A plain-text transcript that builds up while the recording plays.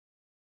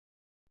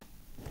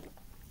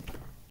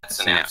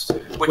synapse.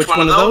 Which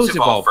one of those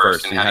evolved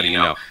first, and how do you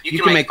know?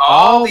 You can make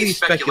all these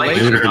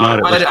speculations,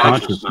 but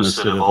consciousness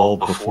that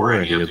evolved before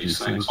any of these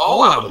things.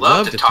 Oh, I would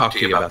love to talk to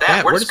you about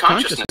that. Where does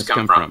consciousness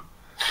come from?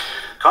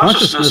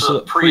 Consciousness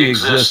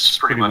pre-exists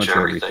pretty much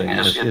everything.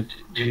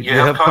 You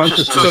have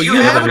consciousness. So you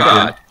have a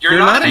God. You're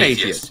not an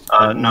atheist.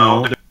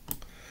 No.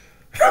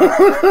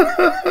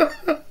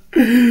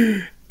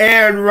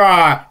 Aron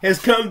Ra has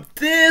come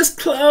this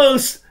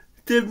close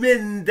to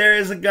admitting there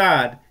is a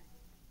God.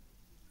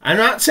 I'm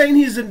not saying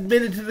he's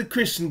admitted to the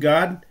Christian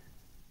God,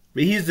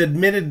 but he's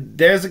admitted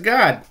there's a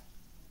God.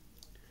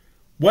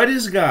 What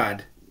is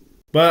God?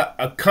 But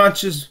a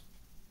conscious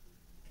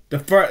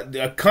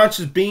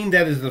being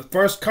that is the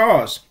first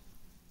cause.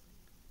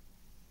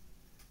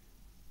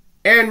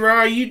 Aron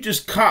Ra, you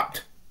just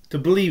copped to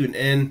believing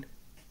in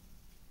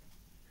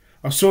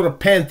a sort of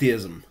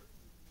pantheism.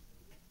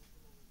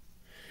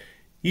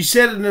 You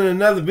said it in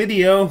another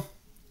video.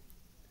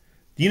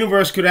 The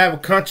universe could have a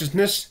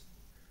consciousness.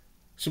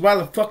 So why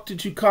the fuck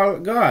did you call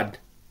it God?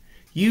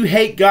 You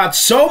hate God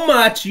so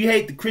much. You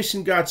hate the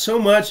Christian God so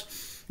much.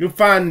 You're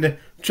trying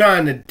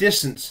to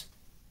distance.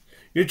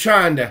 You're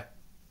trying to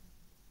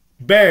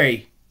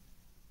bury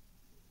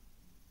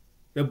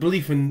the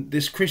belief in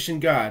this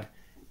Christian God.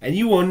 And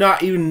you will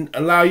not even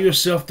allow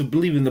yourself to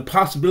believe in the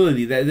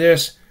possibility that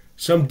there's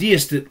some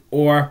deistic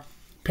or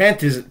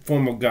pantheistic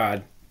form of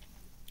God.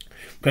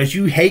 Because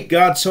you hate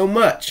God so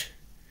much.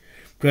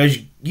 Because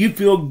you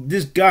feel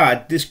this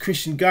God, this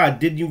Christian God,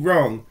 did you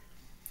wrong.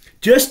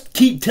 Just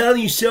keep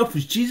telling yourself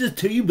it's Jesus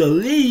till you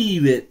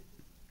believe it.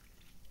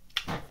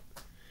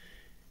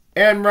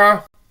 Aron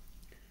Ra,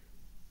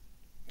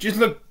 just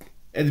look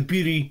at the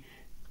beauty.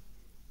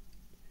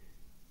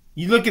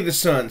 You look at the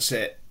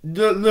sunset.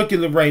 Look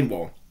at the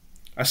rainbow.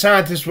 A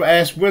scientist will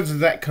ask, where does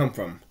that come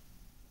from?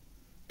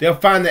 They'll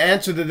find the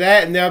answer to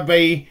that, and they'll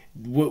be,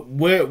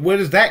 where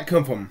does that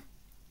come from?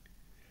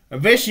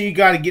 Eventually, you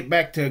got to get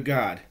back to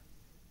God.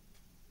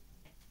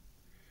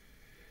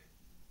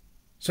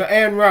 So,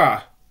 Aron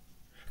Ra,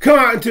 come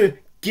out and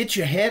get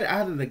your head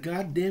out of the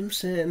goddamn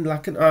sand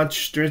like an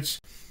ostrich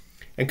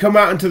and come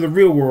out into the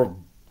real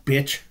world,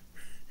 bitch.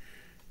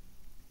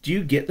 Do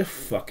you get the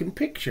fucking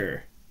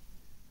picture?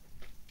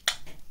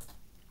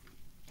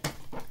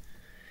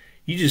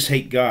 You just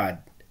hate God,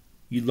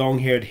 you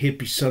long-haired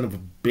hippie son of a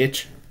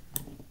bitch.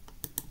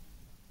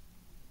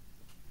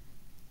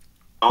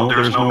 Oh,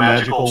 there's no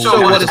magical.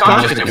 So what is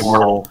consciousness?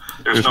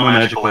 There's no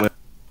magical.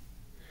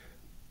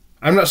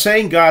 I'm not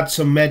saying God's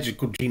some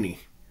magical genie.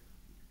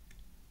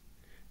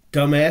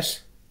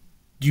 Dumbass.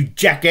 You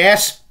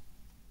jackass.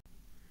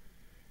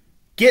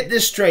 Get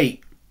this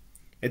straight.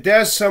 If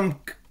there's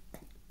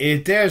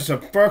a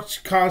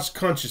first cause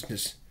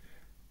consciousness,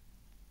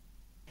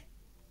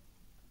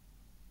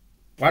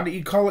 why do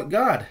you call it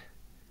God?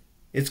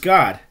 It's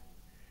God.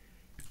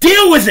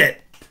 Deal with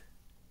it!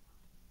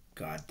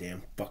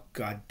 Goddamn fuck,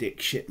 god,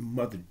 dick, shit,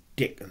 mother,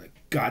 dick, and a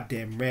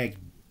goddamn rag,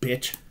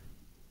 bitch.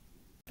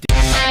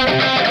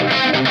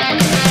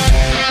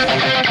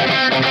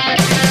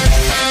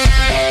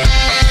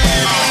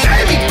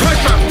 Baby, put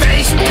my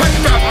face, put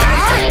my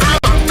face. I'm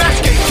a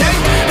basket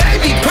cake.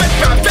 Baby, put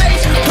my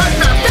face, put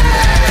my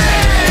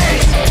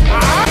face.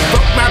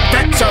 Broke my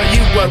back so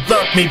you would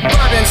love me,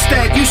 but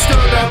instead you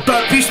stood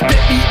above, you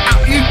spit me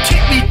out, you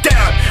kicked me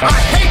down. I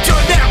hate you,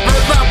 never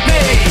love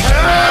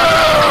me.